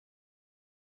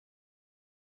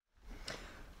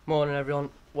Morning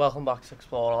everyone, welcome back to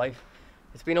Explore Life.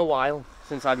 It's been a while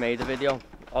since I made a video,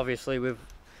 obviously with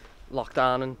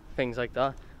lockdown and things like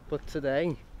that, but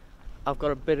today I've got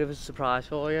a bit of a surprise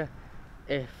for you.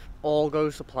 If all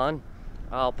goes to plan,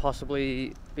 I'll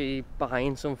possibly be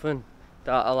buying something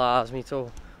that allows me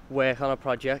to work on a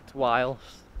project whilst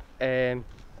we're in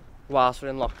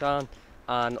lockdown,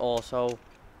 and also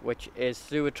which is to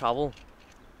do with travel,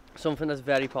 something that's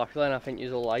very popular and I think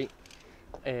you'll like.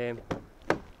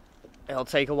 It'll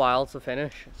take a while to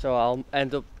finish, so I'll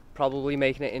end up probably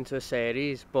making it into a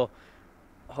series, but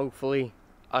hopefully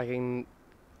I can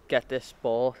get this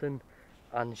bought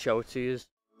and show it to you.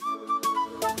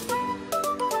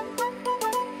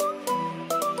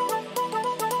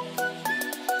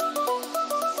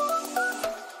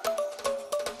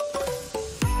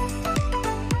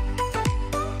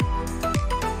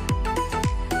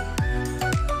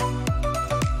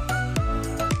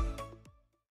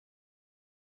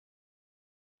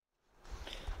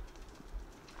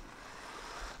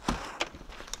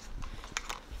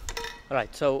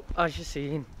 Right, so as you've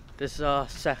seen, this is our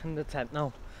second attempt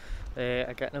now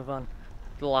at getting a van.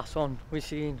 The last one we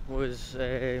seen was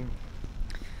it's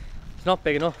not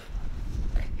big enough.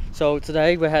 So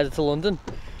today we're headed to London.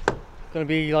 Gonna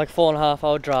be like 4.5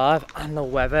 hour drive, and the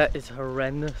weather is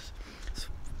horrendous. It's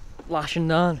lashing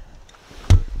down.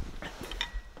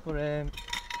 But turn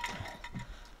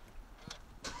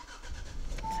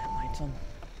lights on.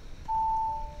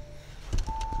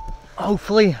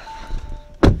 Hopefully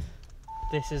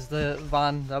this is the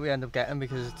van that we end up getting,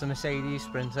 because it's a Mercedes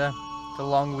Sprinter, the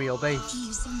long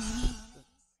wheelbase.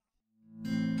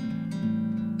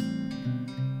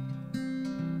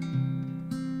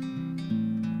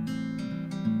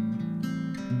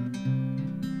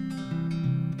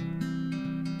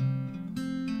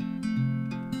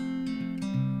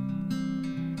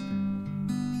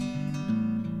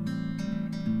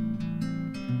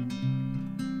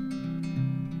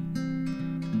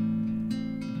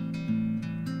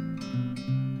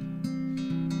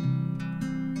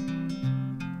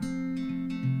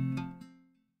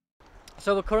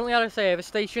 So we're currently at a service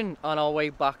station on our way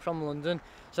back from London.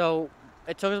 So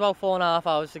it took us about 4.5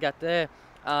 hours to get there,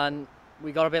 and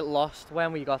we got a bit lost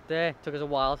when we got there. It took us a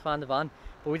while to find the van,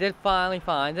 but we did finally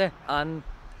find it, and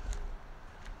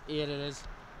here it is.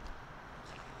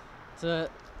 It's a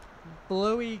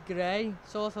bluey grey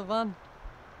sort of van.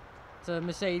 It's a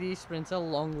Mercedes Sprinter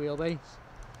long wheelbase.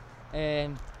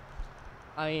 I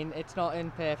mean, it's not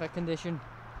in perfect condition,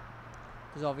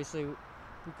 because obviously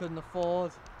we couldn't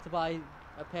afford to buy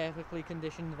a perfectly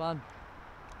conditioned van,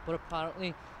 but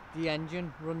apparently the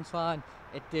engine runs fine.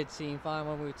 It did seem fine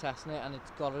when we were testing it, and it's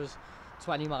got us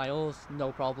 20 miles,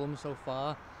 no problem so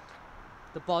far.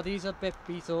 The body's a bit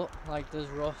beat up, like there's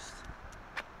rust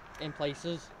in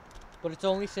places, but it's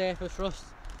only surface rust,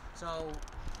 so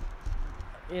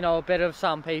you know, a bit of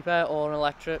sandpaper or an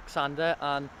electric sander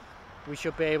and we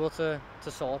should be able to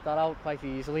sort that out quite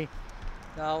easily.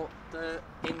 Now the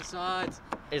inside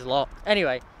is locked.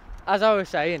 Anyway, as I was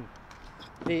saying,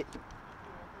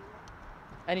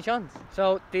 any chance?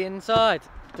 So the inside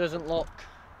doesn't look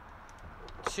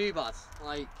too bad.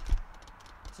 Like,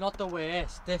 it's not the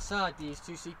worst. This side, these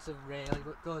two seats are really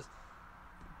good.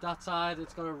 That side,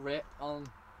 it's got a rip on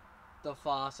the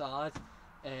far side.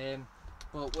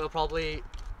 But we'll probably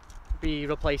be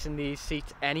replacing these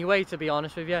seats anyway, to be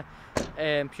honest with you,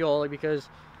 purely because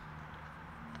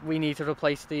we need to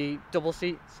replace the double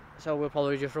seats, so we'll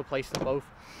probably just replace them both.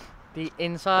 The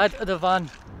inside of the van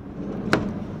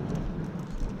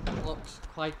looks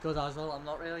quite good as well. I'm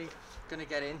not really gonna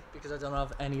get in because I don't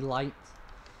have any light,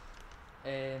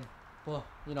 but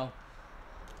you know,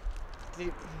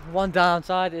 the one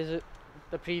downside is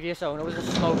the previous owner was a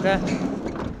smoker,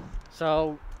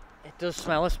 so it does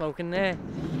smell of smoke in there.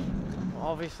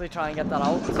 Obviously try and get that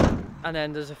out. And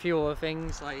then there's a few other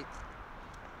things like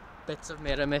bits of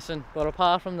mirror missing, but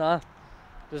apart from that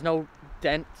there's no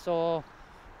dents or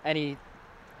any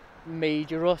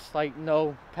major rust, like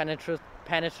no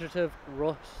penetrative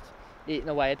rust eating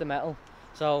away at the metal.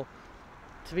 So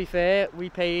to be fair,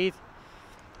 we paid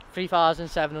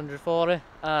 3,700 for it,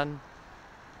 and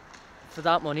for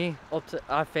that money, up to,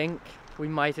 I think we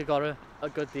might have got a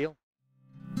good deal.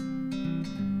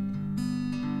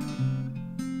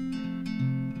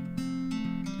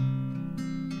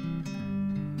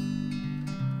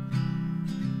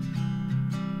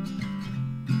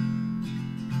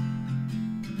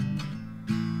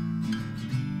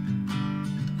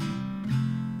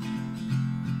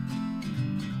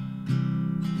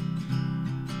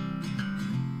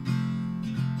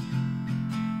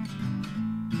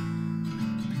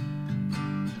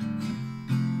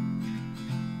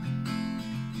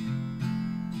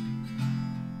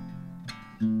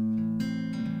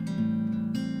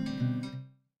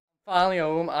 Finally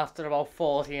home after about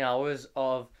 14 hours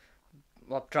of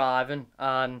driving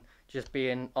and just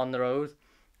being on the road,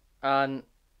 and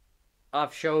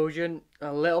I've showed you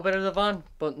a little bit of the van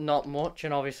but not much,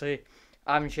 and obviously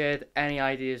I haven't shared any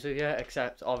ideas with you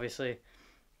except obviously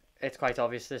it's quite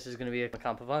obvious this is going to be a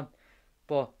camper van,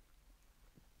 but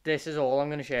this is all I'm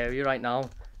going to share with you right now,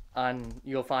 and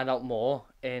you'll find out more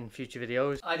in future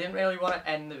videos. I didn't really want to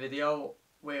end the video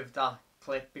with that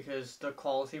clip because the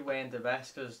quality weren't the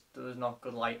best because there was not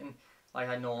good lighting like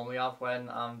I normally have when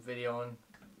I'm videoing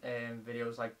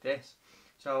videos like this.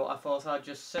 So I thought I'd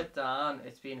just sit down,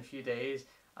 it's been a few days,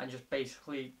 and just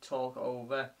basically talk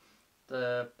over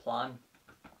the plan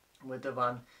with the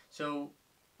van. So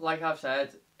like I've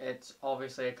said, it's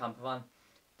obviously a camper van.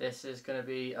 This is going to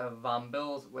be a van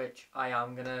build, which I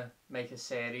am going to make a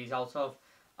series out of.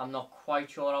 I'm not quite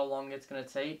sure how long it's going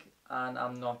to take, and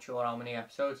I'm not sure how many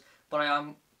episodes, but I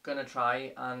am going to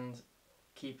try and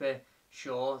keep it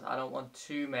short. I don't want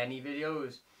too many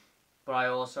videos, but I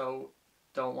also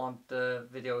don't want the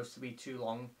videos to be too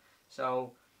long.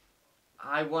 So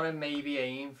I want to maybe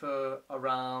aim for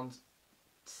around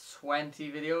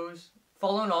 20 videos.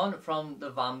 Following on from the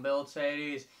van build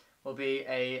series will be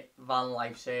a van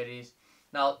life series.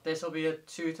 Now this will be a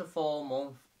 2 to 4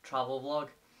 month travel vlog,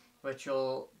 which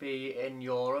will be in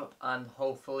Europe and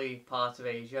hopefully part of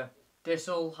Asia. This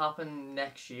will happen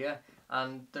next year,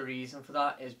 and the reason for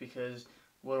that is because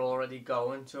we're already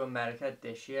going to America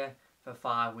this year for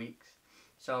 5 weeks.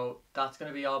 So that's going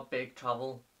to be our big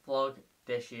travel vlog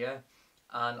this year,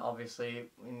 and obviously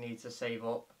we need to save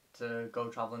up to go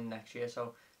travelling next year,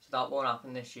 so that won't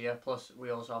happen this year, plus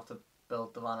we also have to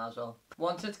build the van as well.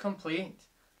 Once it's complete,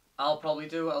 I'll probably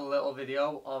do a little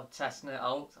video of testing it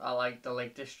out. I like the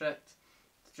Lake District,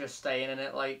 just staying in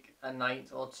it like a night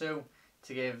or two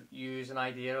to give you an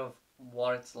idea of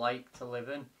what it's like to live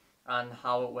in and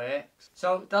how it works.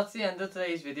 So that's the end of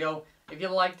today's video. If you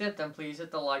liked it, then please hit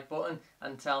the like button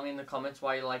and tell me in the comments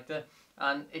why you liked it.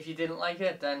 And if you didn't like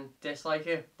it, then dislike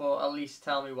it, but at least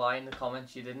tell me why in the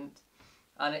comments you didn't.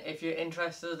 And if you're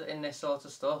interested in this sort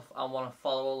of stuff and want to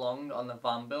follow along on the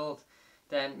van build,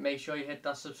 then make sure you hit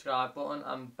that subscribe button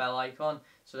and bell icon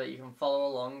so that you can follow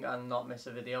along and not miss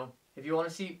a video. If you want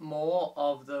to see more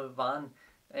of the van,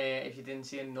 if you didn't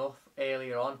see enough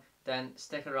earlier on, then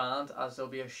stick around as there'll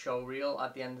be a show reel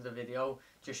at the end of the video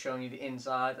just showing you the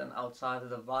inside and outside of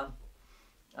the van.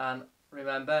 And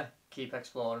remember, keep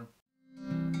exploring.